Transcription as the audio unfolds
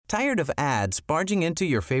Tired of ads barging into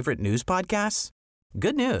your favorite news podcasts?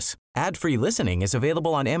 Good news. Ad-free listening is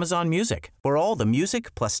available on Amazon Music for all the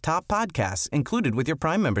music plus top podcasts included with your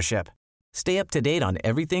Prime membership. Stay up to date on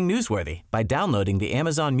everything newsworthy by downloading the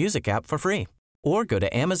Amazon Music app for free or go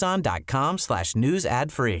to amazon.com/news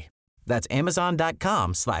ad free. That's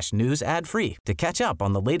amazon.com/news ad free to catch up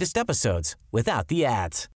on the latest episodes without the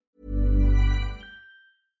ads.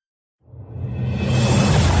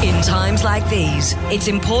 In times like these, it's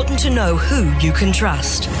important to know who you can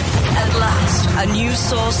trust. At last, a news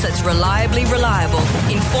source that's reliably reliable,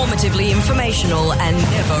 informatively informational, and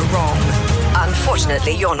never wrong.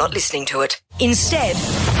 Unfortunately, you're not listening to it. Instead,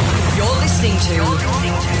 you're listening to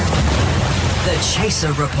The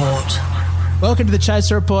Chaser Report. Welcome to The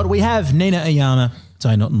Chaser Report. We have Nina Ayama,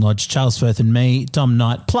 Zoe Norton Lodge, Charles Firth and me, Dom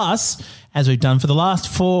Knight. Plus, as we've done for the last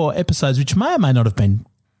 4 episodes, which may or may not have been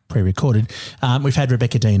pre-recorded, we've had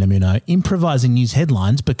Rebecca Dinamuno improvising news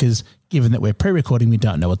headlines because given that we're pre-recording, we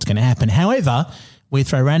don't know what's going to happen. However, we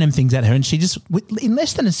throw random things at her and she just, in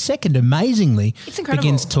less than a second, amazingly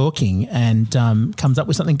begins talking and comes up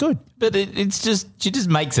with something good. But it's just, she just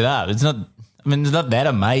makes it up. It's not, I mean, it's not that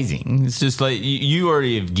amazing. It's just like you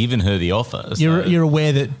already have given her the offer. So. You're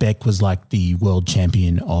aware that Beck was like the world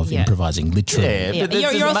champion of improvising, literally. Yeah,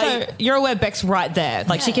 but you're aware Beck's right there.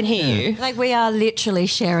 Like she can hear you. Like we are literally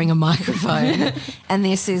sharing a microphone and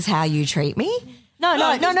this is how you treat me? No.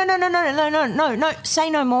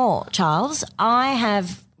 Say no more, Charles. I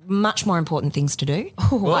have much more important things to do,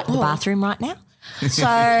 like the bathroom right now. So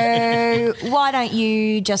why don't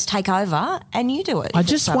you just take over and you do it? I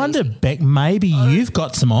just wonder, Beck, maybe you've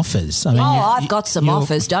got some offers. I mean, I've got some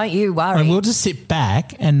offers. Don't you worry. And we'll just sit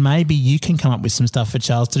back and maybe you can come up with some stuff for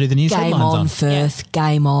Charles to do the news headlines on. Firth.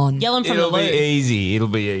 Game on. Yell him from It'll the loo. be easy. It'll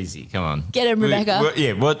be easy. Come on. Get him, Rebecca.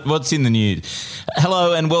 What's in the news?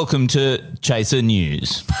 Hello and welcome to Chaser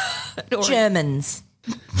News. Germans.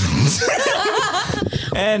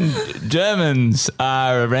 And Germans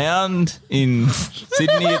are around in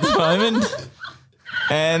Sydney at the moment,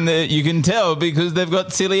 and you can tell because they've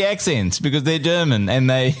got silly accents because they're German and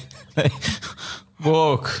they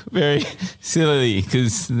walk very sillily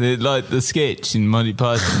because they're like the sketch in Monty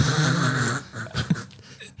Python.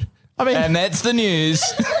 And that's the news.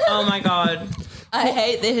 Oh, my God. I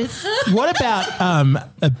hate this. What about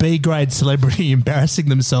a B-grade celebrity embarrassing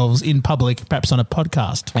themselves in public, perhaps on a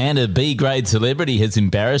podcast? And a B-grade celebrity has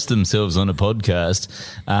embarrassed themselves on a podcast.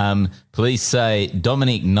 Police say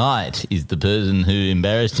Dominic Knight is the person who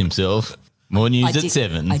embarrassed himself. More news at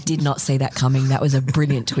 7. I did not see that coming. That was a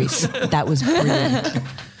brilliant twist. That was brilliant.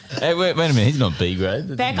 Hey, wait a minute. He's not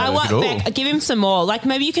B-grade. Beck, give him some more. Like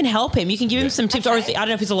maybe you can help him. You can give him some tips, or I don't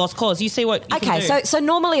know if it's a lost cause. You see what you can do. So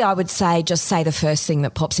normally I would say just say the first thing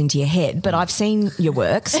that pops into your head, but I've seen your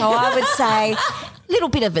work, so I would say little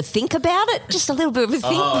bit of a think about it, just a little bit of a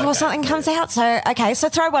think before something comes out. So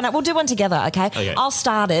throw one up. We'll do one together. Okay. I'll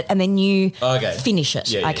start it and then you finish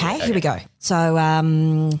it. Okay, here we go.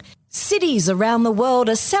 So cities around the world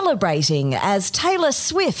are celebrating as Taylor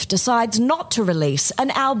Swift decides not to release an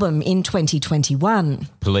album in 2021.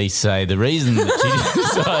 Police say the reason that she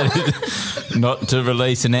decided not to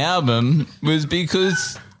release an album was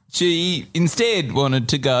because she instead wanted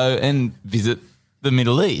to go and visit the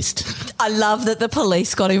Middle East. I love that the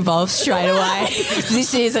police got involved straight away.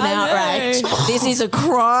 This is an outrage. This is a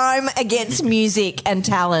crime against music and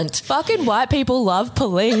talent. Fucking white people love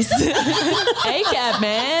police. ACAB,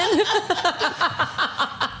 man.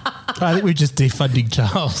 I think we're just defunding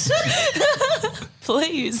Charles.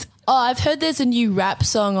 Please. Oh, I've heard there's a new rap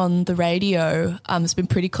song on the radio. It's been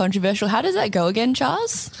pretty controversial. How does that go again,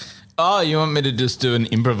 Charles? Oh, you want me to just do an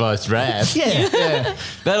improvised rap? Yeah.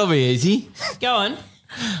 That'll be easy. Go on.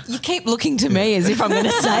 You keep looking to me as if I'm going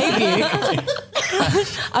to save you.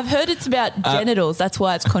 I've heard it's about genitals. That's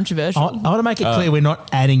why it's controversial. I want to make it clear we're not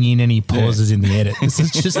adding in any pauses in the edit. This is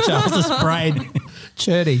just Charles's brain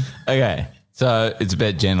churning. Okay, so it's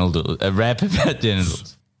about genitals. A rap about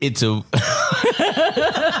genitals. It's a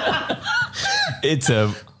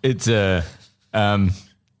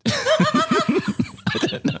I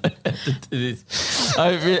don't know how to do this.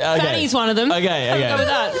 Fanny's one of them. Okay. Go with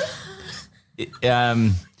that.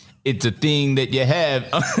 It's a thing that you have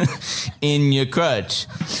in your crotch.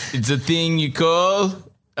 It's a thing you call,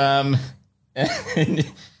 and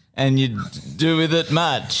you do with it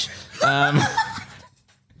much.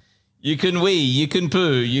 You can wee, you can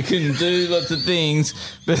poo, you can do lots of things,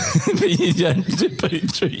 but you don't poo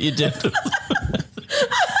through your genitals.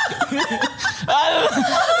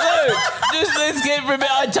 Just let's get from it.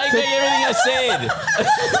 I take back everything I said.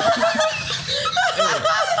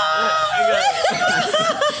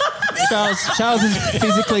 Charles is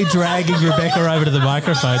physically dragging Rebecca over to the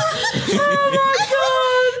microphone.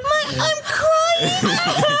 I'm crying.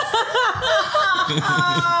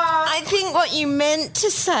 I think what you meant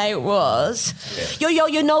to say was, yo,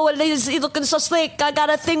 you know what it is? You're looking so slick. I got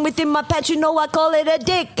a thing within my pants. You know I call it a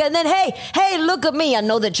dick. And then, hey, look at me. I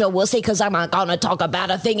know that you're wussy because I'm not going to talk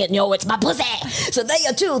about a thing and it's my pussy. So they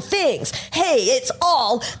are two things. Hey, it's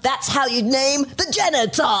all. That's how you name the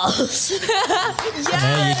genitals.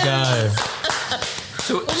 There you go.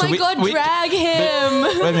 Oh my God, drag him.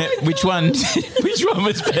 Wait a minute, which one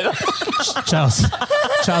was better? Charles,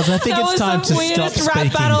 I think it's time to stop weirdest rap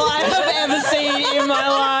speaking. battle I have ever seen in my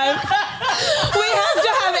life. We have to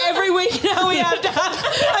have every week now. We have to have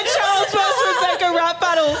a Charles versus Rebecca rap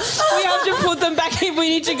battle. We have to put them back in. We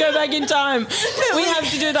need to go back in time. We have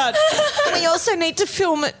to do that. We also need to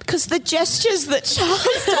film it because the gestures that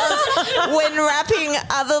Charles does when rapping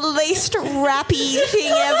are the least rappy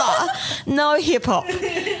thing ever. No hip-hop.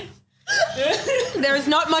 There is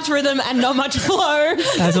not much rhythm and not much flow.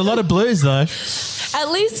 There's a lot of blues, though. At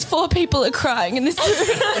least 4 people are crying in this room.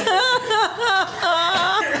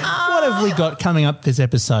 What have we got coming up this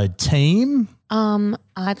episode, team?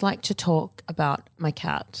 I'd like to talk about my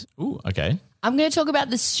cat. Ooh, okay. I'm going to talk about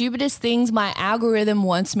the stupidest things my algorithm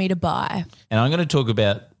wants me to buy. And I'm going to talk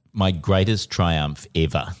about my greatest triumph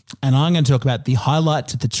ever. And I'm going to talk about the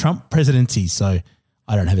highlights of the Trump presidency. So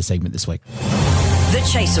I don't have a segment this week. The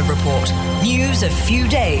Chaser Report. News a few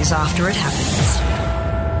days after it happens.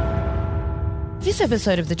 This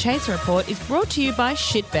episode of The Chaser Report is brought to you by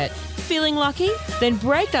ShitBet. Feeling lucky? Then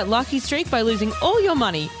break that lucky streak by losing all your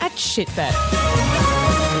money at ShitBet.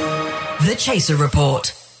 The Chaser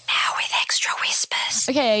Report. Now with extra whispers.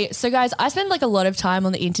 Okay, so guys, I spend like a lot of time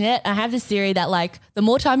on the internet. And I have this theory that like the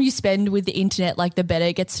more time you spend with the internet, like the better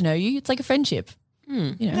it gets to know you. It's like a friendship.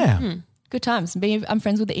 You know? Yeah. Good times. I'm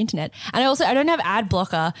friends with the internet. And I don't have ad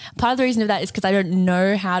blocker. Part of the reason of that is because I don't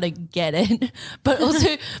know how to get it. But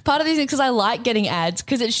also part of the reason is because I like getting ads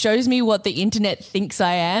because it shows me what the internet thinks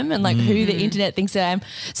I am and like who the internet thinks I am.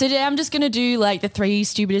 So today I'm just going to do like the 3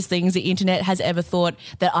 stupidest things the internet has ever thought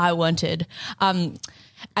that I wanted. And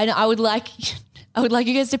I would like you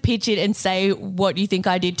guys to pitch it and say what you think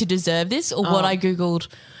I did to deserve this or what I Googled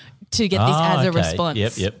to get this as a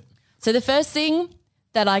response. Yep. So the first thing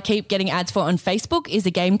that I keep getting ads for on Facebook is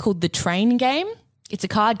a game called The Train Game. It's a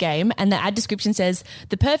card game, and the ad description says,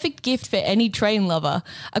 the perfect gift for any train lover.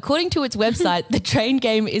 According to its website, the train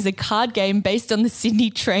game is a card game based on the Sydney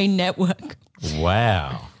train network.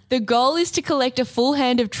 Wow. The goal is to collect a full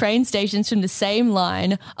hand of train stations from the same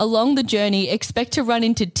line. Along the journey, expect to run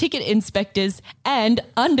into ticket inspectors and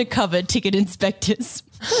undercover ticket inspectors.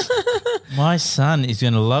 My son is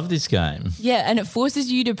going to love this game. Yeah, and it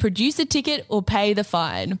forces you to produce a ticket or pay the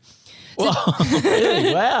fine.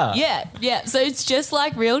 Really? Wow. Yeah. So it's just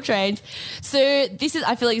like real trains. So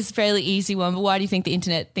I feel like it's a fairly easy one, but why do you think the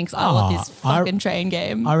internet thinks I want this fucking train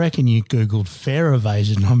game? I reckon you Googled fare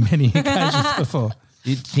evasion on many occasions before.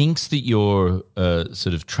 It thinks that you're a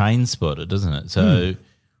sort of train spotter, doesn't it? So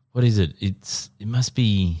what is it? It must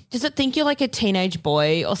be... Does it think you're like a teenage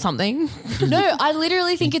boy or something? No, I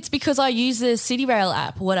literally think it's because I use the City Rail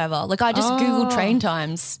app or whatever. Like I just Google train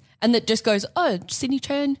times and it just goes, oh, Sydney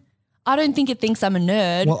train. I don't think it thinks I'm a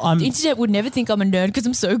nerd. Well, the internet would never think I'm a nerd because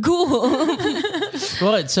I'm so cool.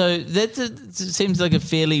 Right, so that seems like a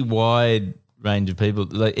fairly wide range of people.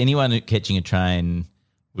 Like anyone catching a train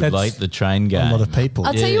would That's like the train game. A lot of people.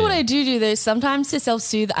 I'll tell you what I do though. Sometimes to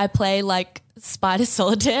self-soothe, I play like Spider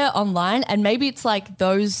Solitaire online and maybe it's like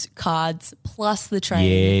those cards plus the train.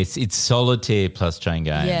 Yes, it's solitaire plus train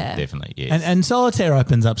game. Yeah. Definitely, yes. And solitaire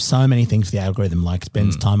opens up so many things for the algorithm, like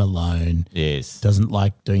spends time alone. Yes. Doesn't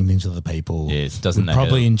like doing things with other people. Yes, doesn't know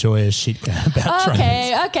probably how to- enjoy a shit game about trains.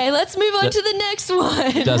 Okay, let's move on to the next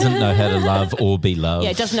one. Doesn't know how to love or be loved.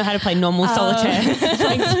 Yeah, it doesn't know how to play normal solitaire. It's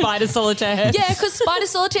playing Spider Solitaire. Yeah, because Spider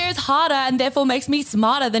Solitaire is harder and therefore makes me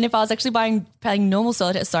smarter than if I was actually playing normal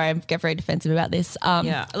Solitaire. Sorry, I get very defensive about this.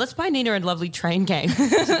 Yeah, let's play Nina and Lovely Train Game.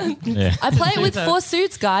 Yeah. I play it with 4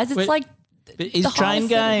 suits, guys. It's Wait, like Is the train hardest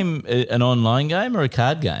thing. game an online game or a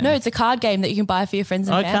card game? No, it's a card game that you can buy for your friends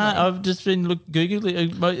and I family. can't. I've just been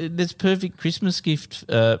Googling. This perfect Christmas gift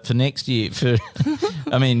for next year. For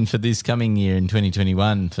this coming year in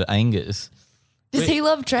 2021 for Angus. Does he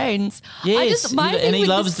love trains? Yes, and he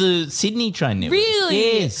loves the Sydney train network.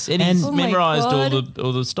 Really? Yes, and he's Oh my memorised God.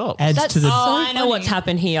 all the stops. Adds That's to the so I know funny. what's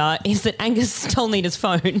happened here is that Angus stole Nina's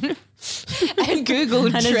phone and And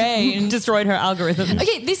Googled has train. destroyed her algorithm.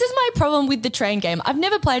 Okay, this is my problem with the train game. I've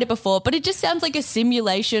never played it before, but it just sounds like a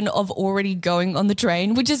simulation of already going on the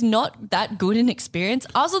train, which is not that good an experience.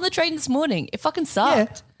 I was on the train this morning. It fucking yeah,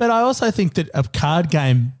 sucked. But I also think that a card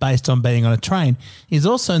game based on being on a train is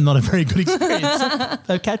also not a very good experience.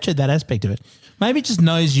 They've captured that aspect of it. Maybe it just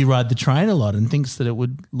knows you ride the train a lot and thinks that it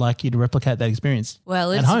would like you to replicate that experience.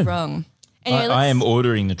 Well, at it's home. wrong. Anyway, I am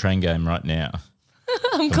ordering the train game right now.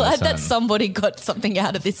 I'm glad that somebody got something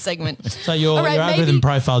out of this segment. So your algorithm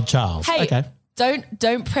profiled Charles. Hey, okay.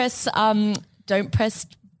 don't press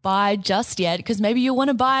buy just yet, because maybe you'll want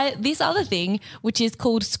to buy this other thing, which is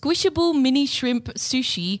called Squishable Mini Shrimp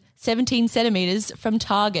Sushi, 17 centimeters from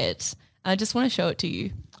Target. I just want to show it to you.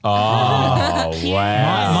 Oh,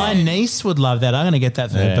 wow. My niece would love that. I'm going to get that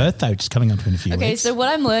for her birthday, which is coming up in a few weeks. Okay, so what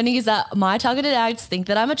I'm learning is that my targeted ads think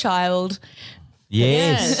that I'm a child.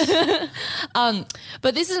 Yes.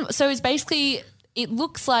 But this is, so it's basically, it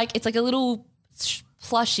looks like, it's like a little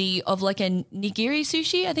plushie of like a nigiri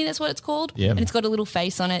sushi. I think that's what it's called. Yeah. And it's got a little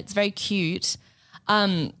face on it. It's very cute.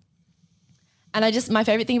 And my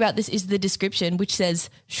favorite thing about this is the description, which says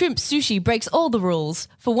shrimp sushi breaks all the rules.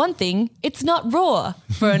 For one thing, it's not raw.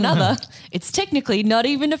 For another, it's technically not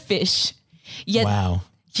even a fish. Wow.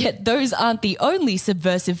 Yet those aren't the only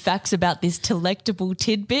subversive facts about this delectable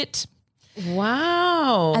tidbit.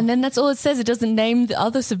 Wow. And then that's all it says. It doesn't name the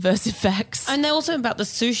other subversive facts. And they're also about the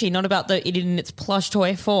sushi, not about it in its plush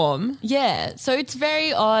toy form. Yeah. So it's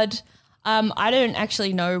very odd. I don't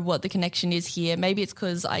actually know what the connection is here. Maybe it's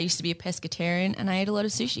because I used to be a pescatarian and I ate a lot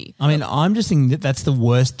of sushi. I mean, I'm just thinking that that's the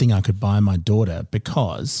worst thing I could buy my daughter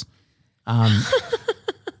because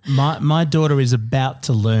my daughter is about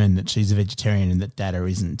to learn that she's a vegetarian and that Dada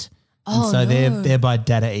isn't. And so thereby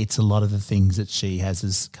Dada eats a lot of the things that she has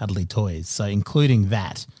as cuddly toys, so including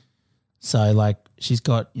that. So like she's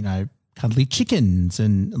got, cuddly chickens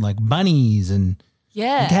and like bunnies and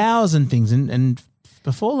cows and things and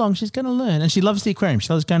before long she's going to learn. And she loves the aquarium.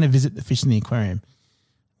 She loves going to visit the fish in the aquarium.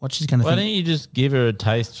 What she's going to Why think. don't you just give her a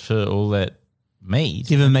taste for all that meat?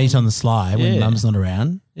 Give her meat on the sly when mum's not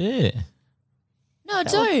around. Yeah. No,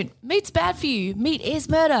 don't. Meat's bad for you. Meat is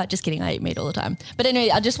murder. Just kidding. I eat meat all the time. But anyway,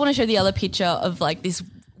 I just want to show the other picture of like this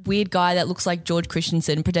weird guy that looks like George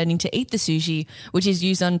Christensen pretending to eat the sushi, which is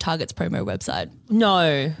used on Target's promo website.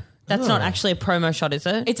 No, that's not actually a promo shot, is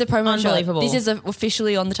it? It's a promo Unbelievable. shot. This is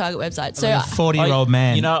officially on the Target website. So A 40-year-old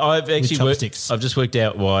man. I've actually chopsticks. I've just worked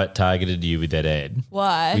out why it targeted you with that ad.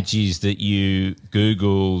 why? Which is that you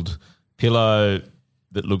Googled pillow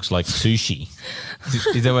that looks like sushi.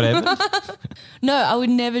 Is that what happened? No, I would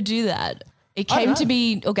never do that. It came to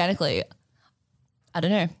me organically. I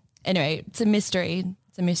don't know. Anyway, it's a mystery.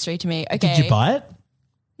 It's a mystery to me. Okay. Did you buy it?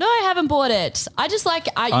 No, I haven't bought it. I just like,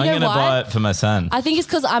 I'm going to buy it for my son. I think it's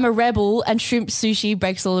because I'm a rebel and shrimp sushi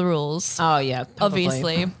breaks all the rules. Oh, yeah. Probably.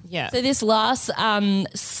 Obviously. Yeah. So this last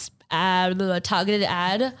targeted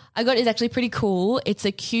ad I got is actually pretty cool. It's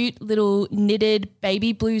a cute little knitted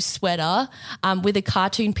baby blue sweater with a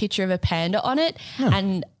cartoon picture of a panda on it.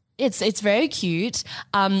 And it's very cute,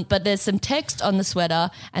 but there's some text on the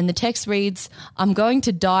sweater and the text reads, "I'm going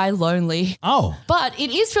to die lonely." Oh. But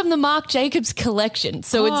it is from the Marc Jacobs collection,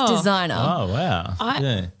 so it's designer. Oh, wow.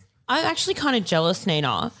 I'm actually kind of jealous,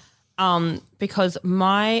 Nina, because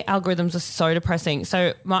my algorithms are so depressing.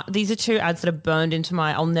 So these are two ads that are burned into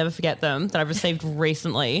I'll never forget them, that I've received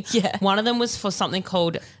recently. Yeah. One of them was for something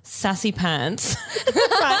called Sassy Pants.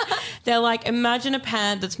 Right? They're like, imagine a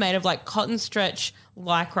pant that's made of like cotton stretch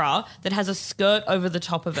lycra that has a skirt over the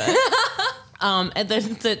top of it. And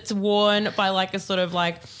that's worn by like a sort of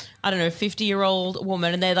like, I don't know, 50-year-old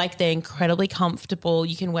woman, and they're incredibly comfortable.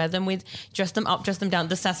 You can wear them dress them up, dress them down,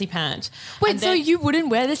 the sassy pant. Wait, And so you wouldn't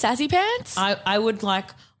wear the sassy pants? I would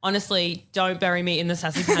honestly, don't bury me in the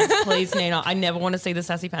sassy pants, please, Nina. I never want to see the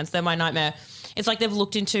sassy pants. They're my nightmare. It's like they've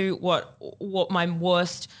looked into what my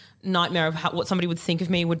worst nightmare of what somebody would think of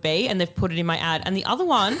me would be, and they've put it in my ad. And the other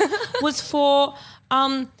one was for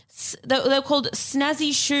they're called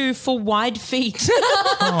snazzy shoe for wide feet.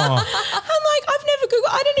 I'm like, I've never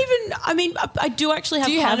Googled. I do actually have.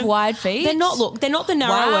 Do you have wide feet? They're not the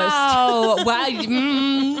narrowest. Wow. But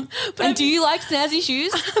and do you like snazzy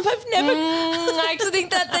shoes? I've never. I actually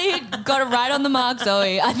think that they got it right on the mark,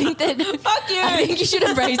 Zoe. I think that Fuck you. I think you should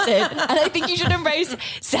embrace it, and I think you should embrace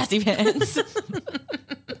sassy pants.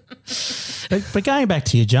 But going back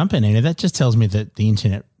to your jumper, Nina, that just tells me that the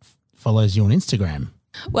internet follows you on Instagram.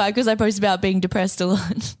 Why? Because I post about being depressed a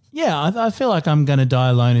lot. Yeah, I feel like I'm going to die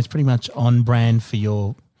alone is pretty much on brand for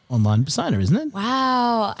your online persona, isn't it?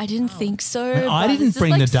 Wow, I didn't think so. I but didn't this is,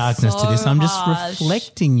 bring the darkness to this. I'm just harsh.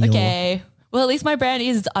 reflecting your... Okay. Well, at least my brand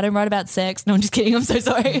is I don't write about sex. No, I'm just kidding. I'm so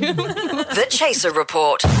sorry. The Chaser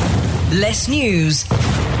Report. Less news,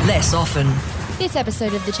 less often. This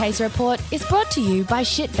episode of The Chaser Report is brought to you by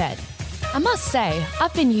Shitbed. I must say,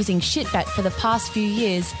 I've been using Shitbet for the past few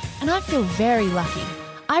years and I feel very lucky.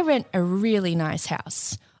 I rent a really nice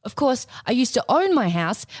house. Of course, I used to own my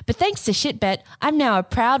house, but thanks to Shitbet, I'm now a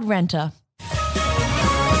proud renter.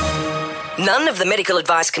 None of the medical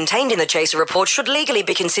advice contained in the Chaser Report should legally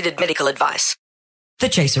be considered medical advice. The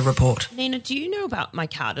Chaser Report. Nina, do you know about my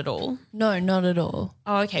cat at all? No, not at all.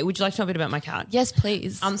 Oh, okay. Would you like to know a bit about my cat? Yes,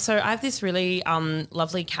 please. So I have this really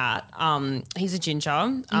lovely cat. He's a ginger.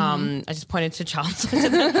 I just pointed to Charles.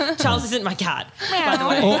 Charles isn't my cat, by the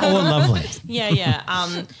way. Or lovely. Yeah.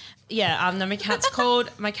 No, my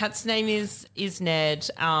cat's name is Ned.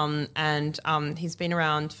 And he's been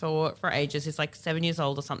around for ages. He's like 7 years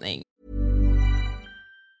old or something.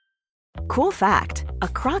 Cool fact, a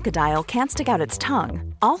crocodile can't stick out its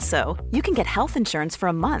tongue. Also, you can get health insurance for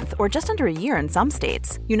a month or just under a year in some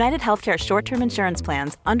states. United Healthcare short-term insurance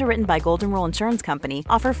plans, underwritten by Golden Rule Insurance Company,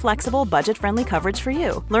 offer flexible, budget-friendly coverage for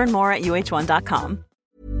you. Learn more at uh1.com.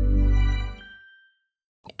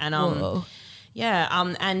 And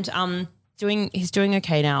he's doing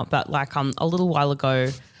okay now, but like a little while ago,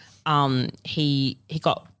 he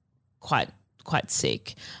got quite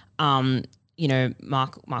sick. Mark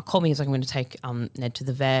called me. He was like, I'm going to take Ned to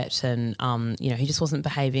the vet, and he just wasn't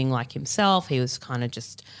behaving like himself. He was kind of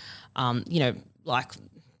just, like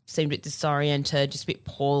seemed a bit disoriented, just a bit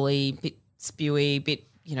poorly, bit spewy, bit,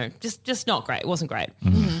 just not great. It wasn't great.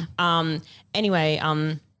 Mm-hmm.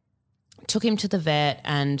 Anyway, took him to the vet,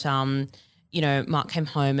 and Mark came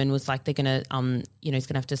home and was like, they're gonna, he's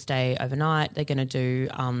gonna have to stay overnight. They're gonna do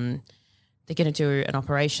an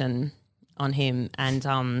operation on him,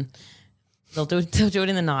 and They'll do it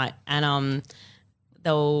in the night, and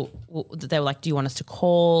they were like, "Do you want us to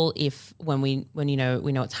call when we know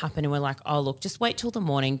what's happened?" And we're like, "Oh, look, just wait till the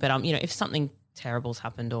morning. But if something terrible's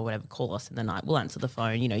happened or whatever, call us in the night. We'll answer the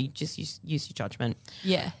phone. You just use your judgment."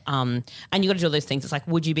 Yeah. And you got to do all those things. It's like,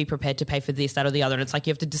 would you be prepared to pay for this, that, or the other? And it's like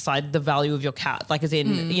you have to decide the value of your cat. Like, as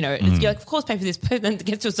in, you're like, of course, pay for this. But then it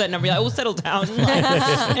gets to a certain number, you're like, we'll settle down.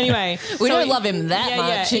 Anyway, we don't love him that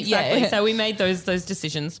much. Yeah, exactly. So we made those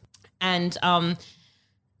decisions. And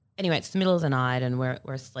anyway, it's the middle of the night and we're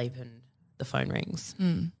asleep and the phone rings.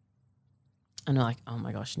 And we're like, oh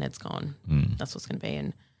my gosh, Ned's gone. That's what's going to be.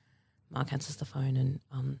 And Mark answers the phone and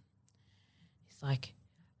he's like,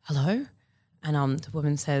 hello? And the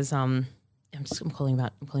woman says, I'm calling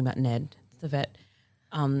about Ned, the vet.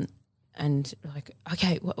 And we're like,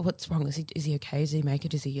 okay, what's wrong? Is he okay? Does he make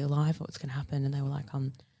it? Is he alive? What's going to happen? And they were like,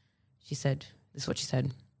 she said, this is what she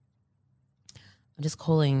said. I'm just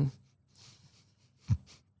calling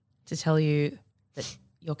to tell you that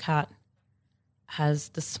your cat has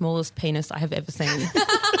the smallest penis I have ever seen.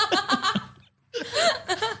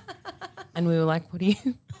 And we were like, what do you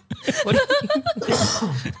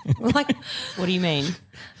we're like, what do you mean?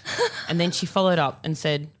 And then she followed up and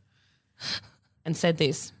said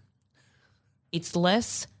this. It's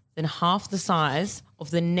less than half the size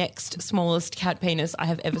of the next smallest cat penis I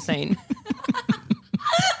have ever seen.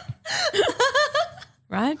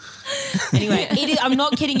 Right? Anyway, I'm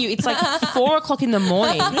not kidding you. It's like 4 o'clock in the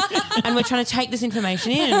morning and we're trying to take this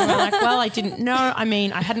information in. And we're like, well, I didn't know. I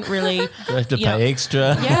mean, I hadn't really. Do I have to pay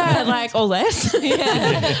extra? Yeah, like, or less.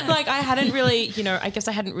 Yeah. Like, I hadn't really, I guess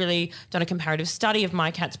I hadn't really done a comparative study of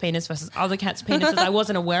my cat's penis versus other cats' penises. I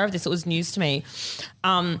wasn't aware of this. It was news to me.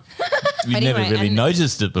 You'd never really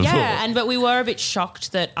noticed it before. Yeah, but we were a bit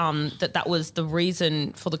shocked that that was the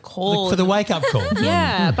reason for the call. For the wake-up call.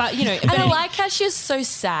 Yeah, but, And I like how she was so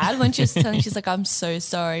sad when she was telling, she's like, I'm so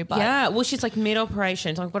sorry. But yeah, well, she's like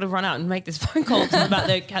mid-operation, so I've got to run out and make this phone call about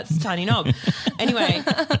the cat's tiny knob. Anyway,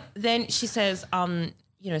 then she says, so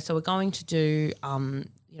we're going to do,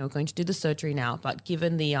 we're going to do the surgery now, but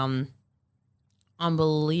given the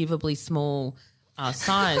unbelievably small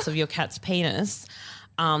size of your cat's penis,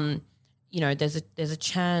 there's a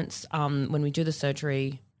chance when we do the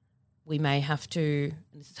surgery, we may have to,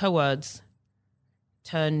 and this is her words,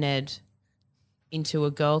 turn Ned into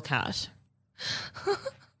a girl cat.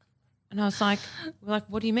 And I was like,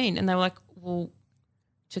 what do you mean? And they were like, well,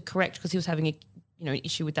 to correct, because he was having an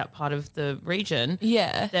issue with that part of the region.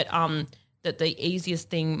 Yeah. That the easiest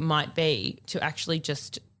thing might be to actually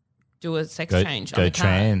just do a sex change. Go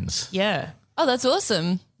trans. Yeah. Oh, that's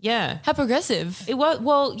awesome. Yeah. How progressive. It was,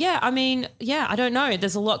 well, yeah, I mean, yeah, I don't know.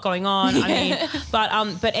 There's a lot going on. I mean,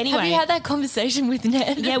 but anyway. Have you had that conversation with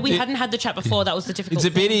Ned? Yeah, we hadn't had the chat before. That was the difficult It's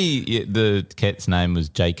a pity the cat's name was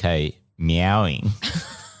JK Meowing.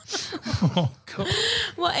 Oh, God.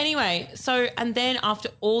 Well, anyway, so, and then after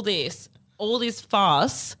all this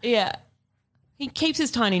farce, Yeah. he keeps his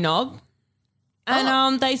tiny knob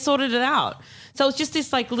and they sorted it out. So it's just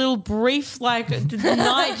this like little brief like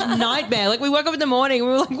nightmare. Like we woke up in the morning and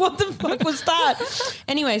we were like, what the fuck was that?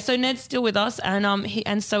 Anyway, so Ned's still with us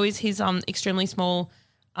and so is his extremely small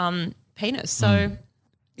penis. So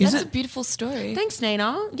That's a beautiful story. thanks,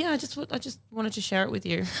 Nina. Yeah, I just wanted to share it with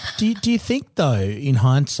you. Do you think though, in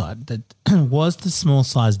hindsight, that was the small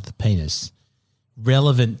size of the penis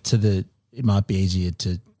relevant to the? It might be easier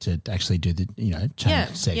to actually do the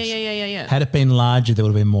change sex. Yeah. Had it been larger, there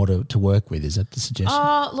would have been more to work with. Is that the suggestion?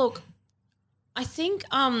 Look, I think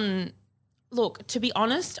look, to be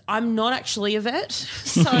honest, I'm not actually a vet.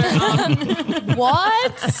 So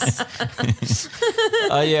What?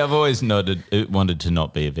 I've always wanted to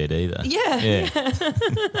not be a vet either. yeah.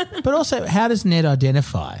 But also, how does Ned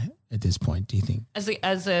identify at this point? Do you think? As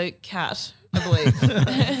a cat, I believe.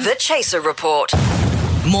 The Chaser Report.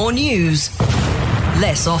 More news,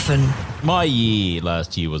 less often. My year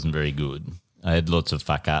last year wasn't very good. I had lots of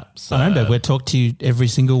fuck ups. I remember we talked to you every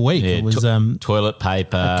single week. Yeah, It was toilet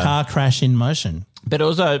paper. a car crash in motion. But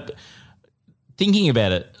also, thinking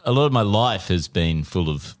about it, a lot of my life has been full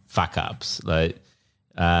of fuck ups. Like,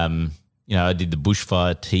 I did the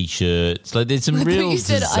bushfire T-shirts. Like, there's some I real thought you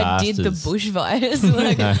said disasters. I did the bushfires.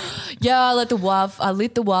 Like, yeah, I lit the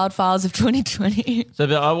wildfires of 2020. So,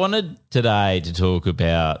 but I wanted today to talk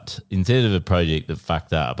about, instead of a project that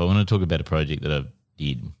fucked up, I want to talk about a project that I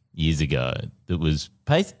did years ago that was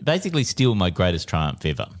basically still my greatest triumph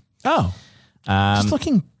ever. Oh, just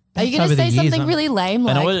looking. Are you going to say something really lame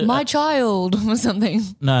like my child or something?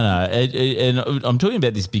 No. And I'm talking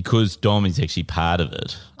about this because Dom is actually part of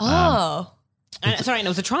it. Oh. Sorry, and it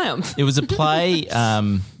was a triumph. It was a play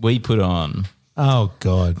we put on Oh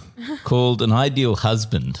God. called An Ideal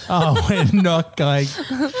Husband. Oh, we're not going.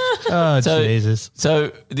 Oh Jesus.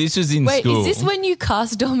 So this was in Wait, school. is this when you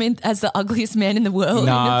cast Dom as the ugliest man in the world?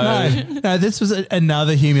 No, this was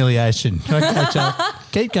another humiliation. Okay, Chuck,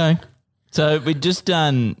 keep going. So we'd just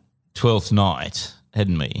done 12th Night,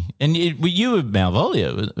 hadn't we? And you were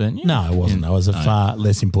Malvolio, weren't you? No, I wasn't. I was a far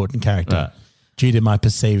less important character Right. due to my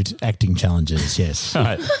perceived acting challenges. Yes.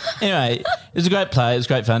 Right. Anyway, it was a great play. It was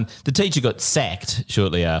great fun. The teacher got sacked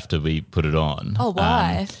shortly after we put it on. Oh,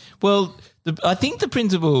 why? I think the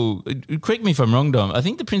principal, correct me if I'm wrong, Dom, I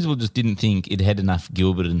think the principal just didn't think it had enough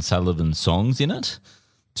Gilbert and Sullivan songs in it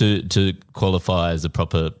to qualify as a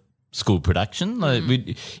proper school production. Like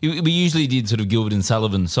we usually did sort of Gilbert and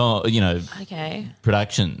Sullivan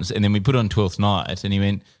productions, and then we put on 12th Night, and he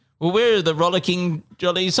went, well, where are the rollicking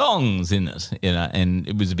jolly songs in it? And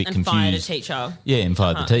it was a bit confused. Fired a teacher. Yeah, and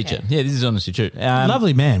fired the teacher. Okay. Yeah, this is honestly true.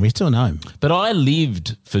 Lovely man. We still know him. But I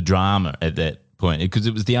lived for drama at that point because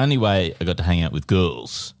it was the only way I got to hang out with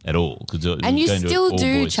girls at all. And you still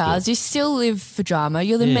do, Charles. You still live for drama.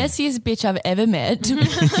 You're the messiest bitch I've ever met.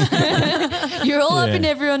 You're all up in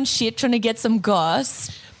everyone's shit trying to get some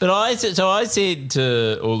goss. But I said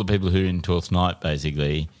to all the people who are in 12th Night,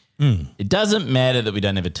 basically, it doesn't matter that we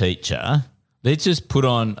don't have a teacher. Let's just put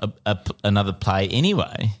on another play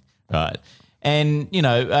anyway, right? And,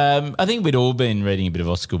 I think we'd all been reading a bit of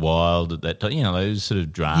Oscar Wilde at that time, those sort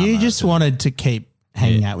of drama. You just wanted to keep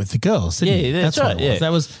hanging out with the girls, didn't you? That's right. What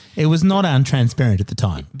it was. It was not untransparent at the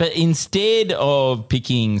time. But instead of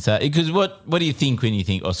picking, because what do you think when you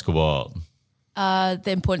think Oscar Wilde?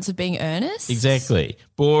 The importance of being earnest. Exactly.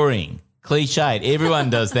 Boring. Cliched.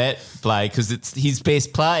 Everyone does that play because it's his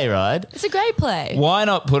best play, right? It's a great play. Why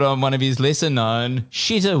not put on one of his lesser known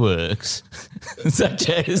shitter works, such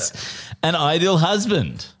as An Ideal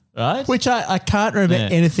Husband, right? Which I can't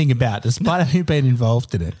remember anything about, despite having been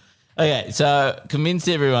involved in it. Okay, so convinced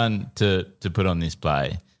everyone to put on this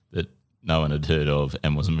play that no one had heard of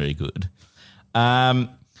and wasn't very good. And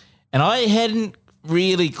I hadn't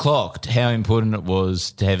really clocked how important it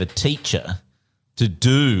was to have a teacher to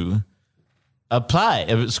do a play,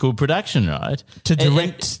 a school production, right? To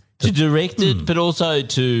direct it, but also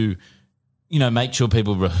to, make sure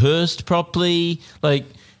people rehearsed properly, like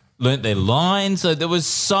learnt their lines. So there was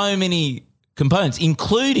so many components,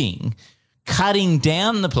 including cutting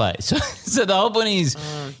down the play. So the whole point is,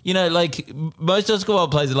 like most Oscar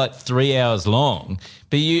Wilde plays are like 3 hours long,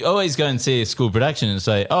 but you always go and see a school production and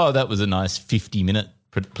say, oh, that was a nice 50-minute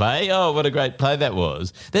play. Oh, what a great play that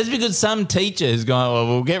was. That's because some teacher has gone, well,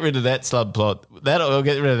 we'll get rid of that subplot. We'll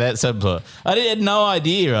get rid of that subplot. I had no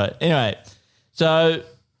idea, right? Anyway, so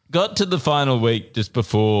got to the final week just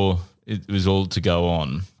before it was all to go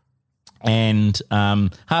on. And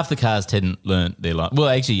half the cast hadn't learnt their line. Well,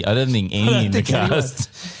 actually, I don't think any in the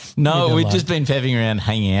cast. No, we'd just been faffing around,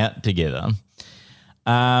 hanging out together.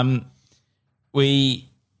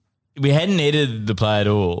 We hadn't edited the play at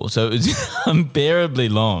all, so it was unbearably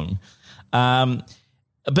long. And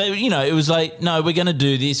But, you know, it was like, no, we're going to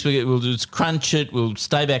do this. We'll just crunch it. We'll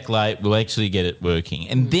stay back late. We'll actually get it working.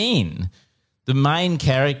 And then the main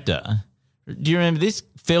character, do you remember this?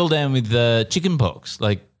 Fell down with chicken pox,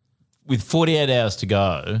 like with 48 hours to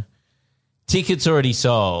go. Tickets already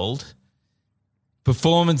sold.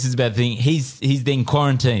 Performance is about the thing. He's then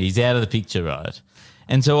quarantined. He's out of the picture, right?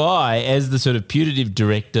 And so I, as the sort of putative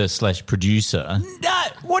director / producer. No,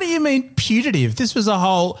 what do you mean putative? This was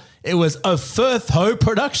it was a Firth Ho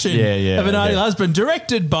production of An Ideal Husband,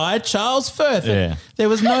 directed by Charles Firth. Yeah. There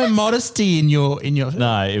was no modesty in your.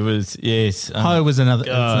 No, it was, yes. Ho was another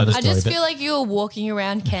story. I just feel like you were walking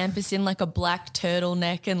around campus in like a black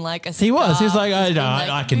turtleneck and like a scarf. He was like,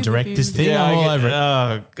 I can direct this thing. I'm all over it.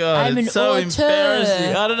 Oh, God, I'm it's an so auteur.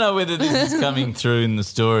 embarrassing. I don't know whether this is coming through in the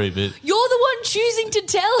story, but. You're the one choosing to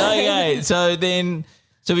tell him. Okay, so then,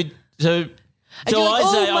 so And you're like,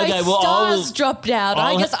 I say, my okay, well, stars dropped out.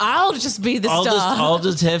 I guess I'll just be the star.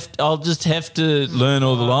 I'll just have to learn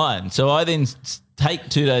all the lines. So I then take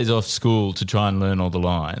 2 days off school to try and learn all the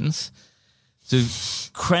lines. So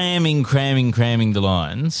cramming the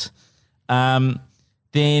lines. Then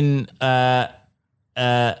so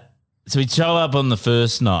we show up on the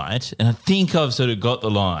first night, and I think I've sort of got the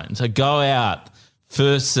lines. I go out,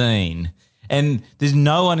 first scene. And there's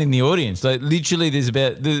no one in the audience. Like literally, there's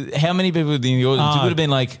how many people in the audience? It would have been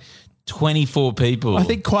like 24 people. I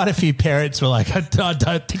think quite a few parents were like, I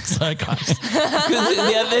don't think so, guys.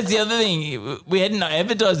 That's the other thing. We hadn't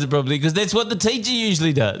advertised it properly because that's what the teacher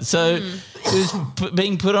usually does. So it was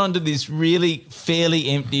being put onto this really fairly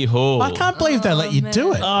empty hall. I can't believe they let you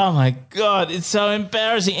do it. Oh my God, it's so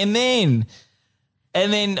embarrassing.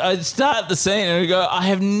 And then I start the scene and I go, I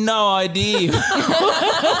have no idea.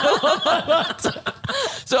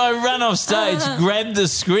 So I run off stage, grab the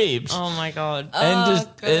script. Oh my God.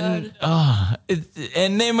 And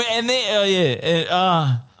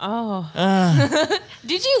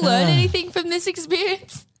Did you learn anything from this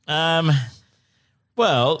experience?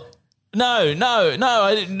 Well,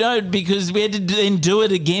 no, because we had to then do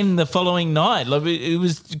it again the following night. Like it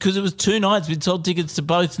was because it was 2 nights. We'd sold tickets to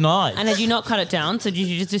both nights. And had you not cut it down? So did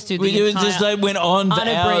you just do the It just like went on for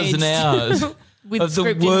hours and hours with of the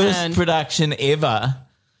script in worst hand. production ever.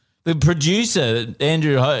 The producer,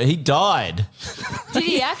 Andrew Ho, he died. Did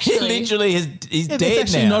he actually? He's That's dead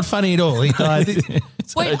actually now. not funny at all. He died.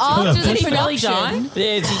 Wait, after the Did he really production, die?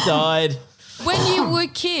 Yes, he died. when you were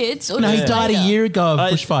kids, or No, he just died a later? year ago of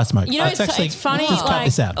bushfire smoke. You know, it's funny. Let's just cut like,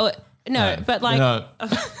 this out. But like, No. But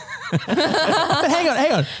hang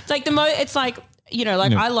on. it's like it's like, you know,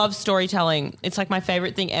 like I love storytelling. It's like my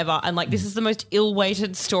favorite thing ever. And like, this is the most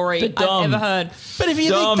ill-weighted story But Dom- I've ever heard. But if you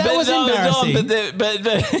think that was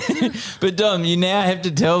embarrassing. But Dom, you now have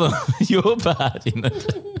to tell them your part in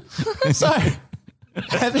it. So,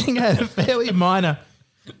 having had a fairly minor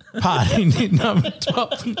part in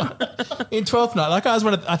 12th night, like I was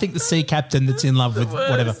I think the sea captain that's in love with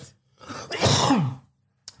whatever.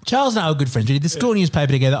 Charles and I were good friends. We did the school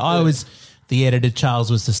newspaper together. I was the editor.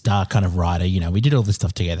 Charles was the star kind of writer. You know, we did all this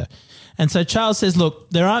stuff together. And so Charles says, look,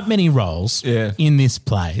 there aren't many roles in this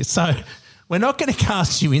play. So we're not going to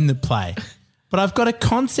cast you in the play, but I've got a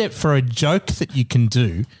concept for a joke that you can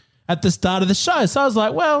do at the start of the show. So I was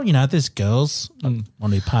like, well, you know, there's girls. I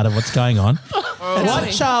want to be part of what's going on. And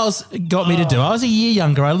what Charles got me to do, I was a year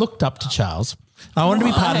younger. I looked up to Charles. I wanted to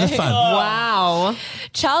be part of the fun. Wow.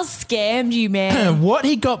 Charles scammed you, man. What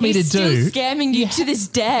he got me He's to do. still scamming you to this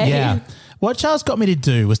day. Yeah. What Charles got me to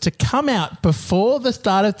do was to come out before the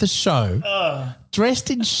start of the show, dressed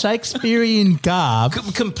in Shakespearean garb,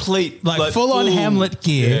 Complete. like full-on Hamlet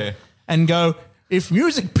gear, and go, if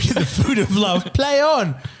music be the food of love, play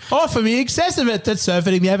on. Offer me excess of it, that so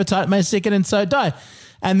fitting the appetite may sicken and so die.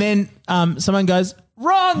 And then someone goes,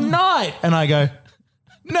 wrong night. And I go,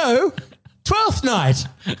 no, 12th night.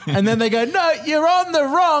 And then they go, no, you're on the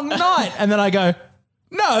wrong night. And then I go,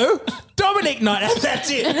 no, Dominic night. And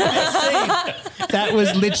that's it. That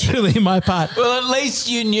was literally my part. Well, at least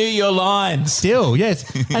you knew your lines. Still, yes.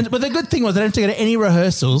 But the good thing was I didn't have to go to any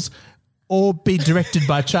rehearsals or be directed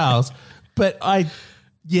by Charles. But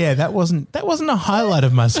that wasn't a highlight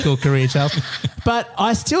of my school career, Charles. But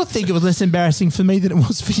I still think it was less embarrassing for me than it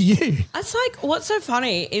was for you. That's like, what's so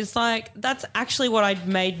funny is like, that's actually what I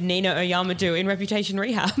made Nina Oyama do in Reputation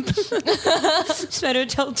Rehab. Just made her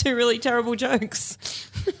tell 2 really terrible jokes.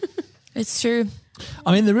 It's true.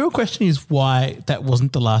 I mean, the real question is why that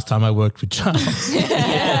wasn't the last time I worked with Charles.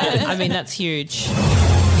 I mean, that's huge.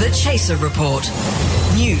 The Chaser Report.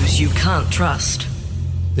 News you can't trust.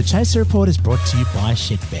 The Chaser Report is brought to you by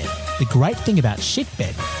Shitbed. The great thing about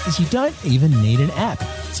Shitbet is you don't even need an app.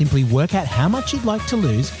 Simply work out how much you'd like to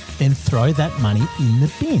lose, then throw that money in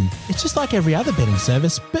the bin. It's just like every other betting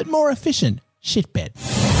service, but more efficient. Shitbet.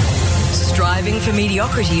 Striving for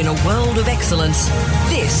mediocrity in a world of excellence.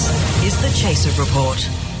 This is the Chaser Report.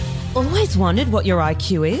 Always wondered what your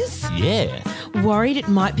IQ is? Yeah. Worried it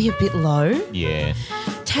might be a bit low? Yeah.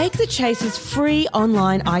 Take the Chaser's free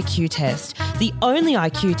online IQ test. The only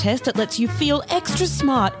IQ test that lets you feel extra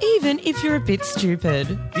smart even if you're a bit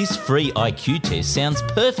stupid. This free IQ test sounds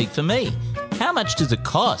perfect for me. How much does it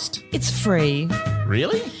cost? It's free.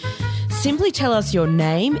 Really? Simply tell us your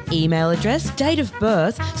name, email address, date of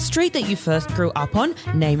birth, street that you first grew up on,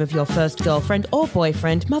 name of your first girlfriend or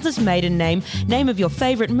boyfriend, mother's maiden name, name of your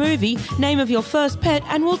favourite movie, name of your first pet,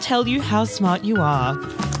 and we'll tell you how smart you are.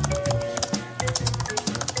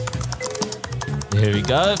 There we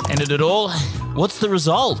go. Ended it all. What's the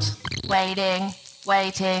result? Waiting.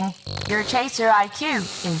 Your Chaser IQ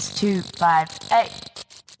is 258.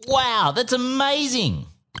 Wow, that's amazing.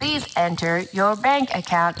 Please enter your bank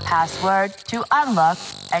account password to unlock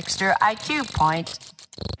extra IQ point.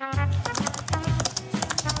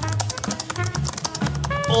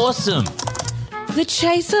 Awesome. The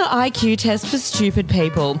Chaser IQ test for stupid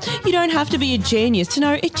people. You don't have to be a genius to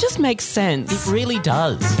know it just makes sense. It really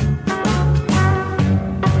does.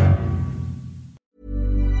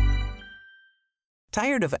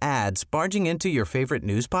 Tired of ads barging into your favorite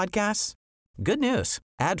news podcasts? Good news.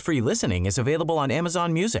 Ad-free listening is available on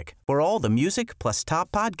Amazon Music for all the music plus top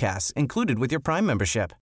podcasts included with your Prime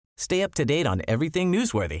membership. Stay up to date on everything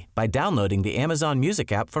newsworthy by downloading the Amazon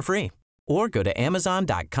Music app for free or go to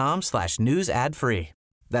amazon.com/news ad free.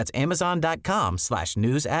 That's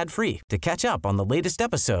amazon.com/news ad free to catch up on the latest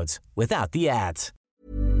episodes without the ads.